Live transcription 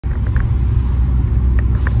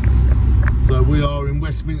We are in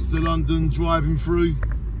Westminster, London, driving through.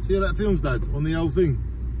 See how that feels, Dad, on the old thing?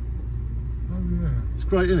 Oh yeah. It's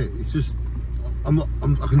great, isn't it? It's just, I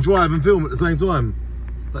can drive and film at the same time.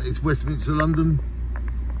 But it's Westminster, London.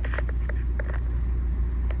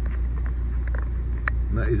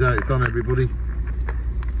 And that is how it's done, everybody.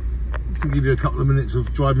 This will give you a couple of minutes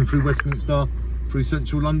of driving through Westminster, through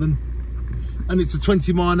central London. And it's a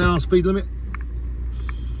 20-mile-an-hour speed limit.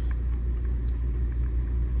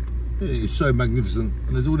 It is so magnificent.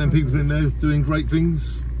 And there's all them people in there doing great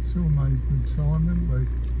things. It's all made good time,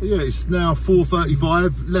 haven't we? Yeah, it's now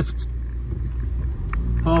 4:35, left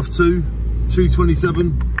 2:30,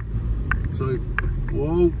 2:27. So,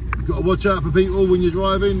 whoa, you've got to watch out for people when you're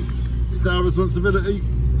driving. It's our responsibility.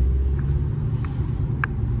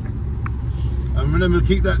 And remember,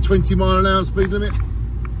 keep that 20-mile-an-hour speed limit.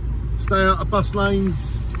 Stay out of bus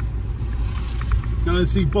lanes. Go and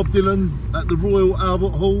see Bob Dylan at the Royal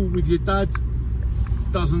Albert Hall with your dad.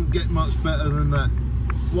 Doesn't get much better than that.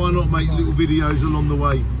 Why not make little videos along the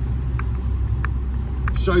way?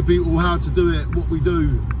 Show people how to do it, what we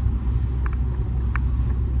do.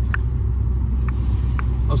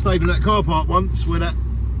 I stayed in that car park once where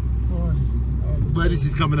this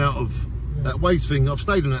is coming out of, that waste thing. I've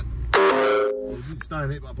stayed in it. I didn't stay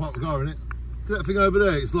in it, but I parked the car in it. Look at that thing over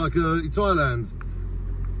there, it's like in Thailand.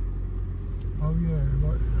 Oh yeah,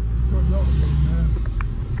 like, got a lot of them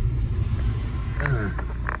there.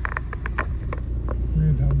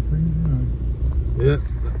 Weird old things, you know. Yeah,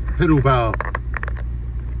 pedal power.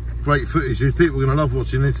 Great footage, people are going to love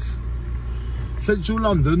watching this. Central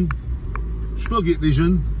London, Sloggett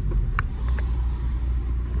Vision.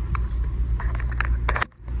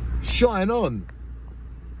 Shine on.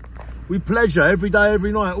 We pleasure every day,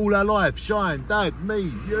 every night, all our life. Shine, Dad,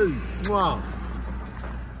 me, you. Mwah.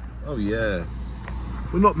 Oh yeah.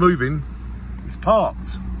 We're not moving, it's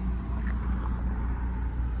parked.